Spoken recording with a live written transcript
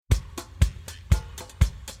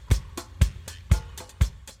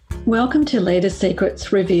Welcome to Leader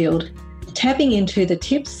Secrets Revealed, tapping into the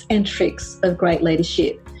tips and tricks of great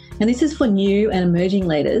leadership. And this is for new and emerging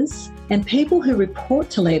leaders and people who report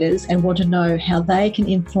to leaders and want to know how they can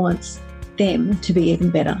influence them to be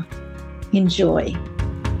even better. Enjoy.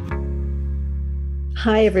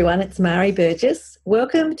 Hi everyone, it's Mari Burgess.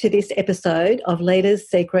 Welcome to this episode of Leaders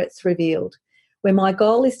Secrets Revealed, where my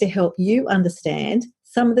goal is to help you understand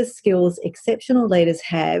some of the skills exceptional leaders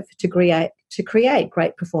have to create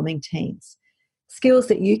great performing teams. Skills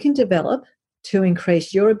that you can develop to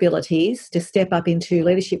increase your abilities to step up into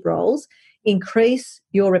leadership roles, increase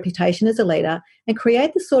your reputation as a leader, and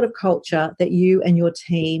create the sort of culture that you and your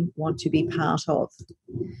team want to be part of.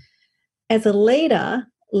 As a leader,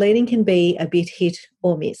 leading can be a bit hit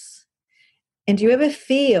or miss. And do you ever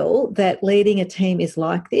feel that leading a team is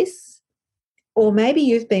like this? Or maybe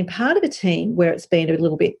you've been part of a team where it's been a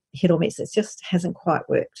little bit hit or miss. It just hasn't quite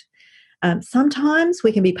worked. Sometimes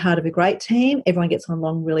we can be part of a great team. Everyone gets on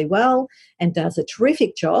along really well and does a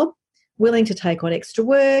terrific job, willing to take on extra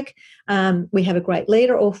work. We have a great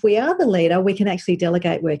leader, or if we are the leader, we can actually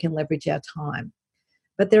delegate work and leverage our time.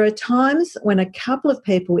 But there are times when a couple of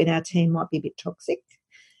people in our team might be a bit toxic,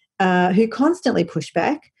 who constantly push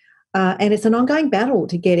back, and it's an ongoing battle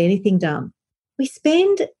to get anything done. We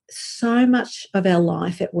spend so much of our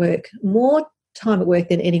life at work, more time at work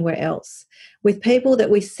than anywhere else, with people that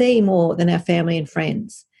we see more than our family and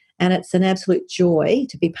friends. And it's an absolute joy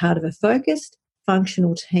to be part of a focused,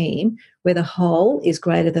 functional team where the whole is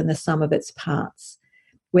greater than the sum of its parts,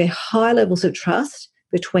 where high levels of trust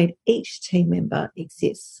between each team member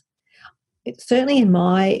exists. Certainly in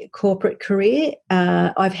my corporate career,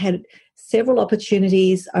 I've had several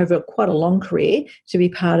opportunities over quite a long career to be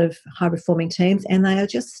part of high-performing teams, and they are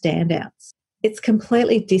just standouts. It's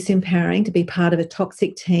completely disempowering to be part of a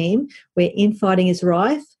toxic team where infighting is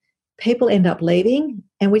rife, people end up leaving,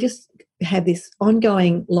 and we just have this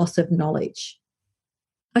ongoing loss of knowledge.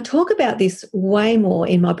 I talk about this way more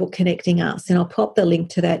in my book, Connecting Us, and I'll pop the link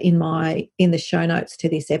to that in the show notes to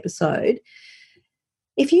this episode.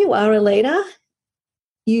 If you are a leader,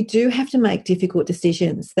 you do have to make difficult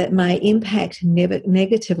decisions that may impact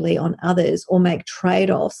negatively on others or make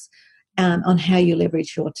trade-offs on how you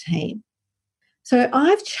leverage your team. So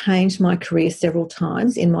I've changed my career several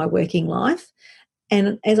times in my working life.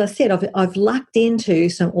 And as I said, I've lucked into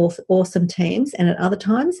some awesome teams, and at other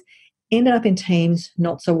times ended up in teams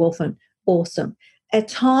not so often awesome. At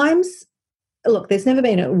times, look, there's never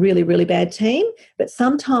been a really, really bad team, but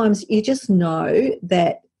sometimes you just know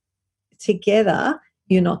that together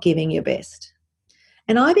you're not giving your best.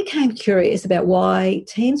 And I became curious about why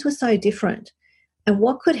teams were so different and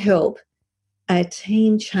what could help a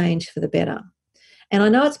team change for the better. And I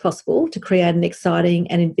know it's possible to create an exciting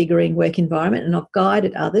and invigorating work environment, and I've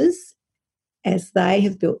guided others as they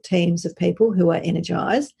have built teams of people who are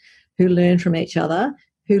energised, who learn from each other,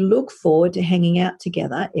 who look forward to hanging out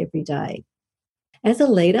together every day. As a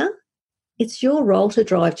leader, it's your role to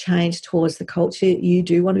drive change towards the culture you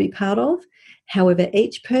do want to be part of. However,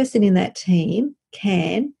 each person in that team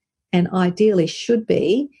can and ideally should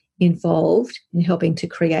be involved in helping to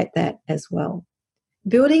create that as well.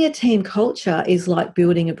 Building a team culture is like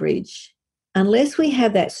building a bridge. Unless we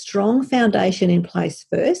have that strong foundation in place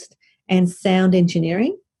first and sound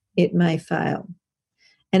engineering, it may fail.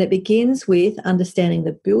 And it begins with understanding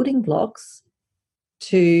the building blocks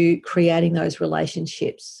to creating those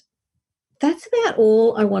relationships. That's about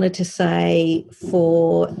all I wanted to say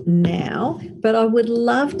for now, but I would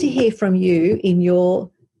love to hear from you in your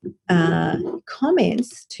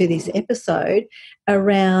comments to this episode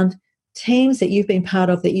around teams that you've been part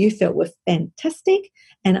of that you felt were fantastic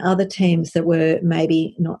and other teams that were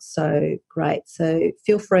maybe not so great. So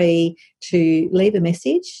feel free to leave a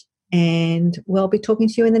message, and we'll be talking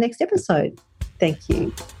to you in the next episode. Thank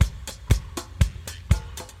you.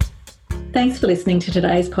 Thanks for listening to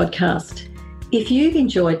today's podcast. If you've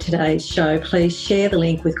enjoyed today's show, please share the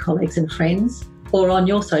link with colleagues and friends or on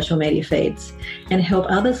your social media feeds and help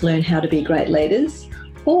others learn how to be great leaders.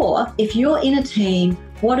 Or if you're in a team,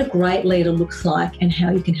 what a great leader looks like and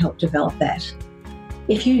how you can help develop that.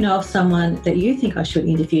 If you know of someone that you think I should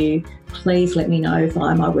interview, please let me know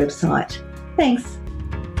via my website. Thanks.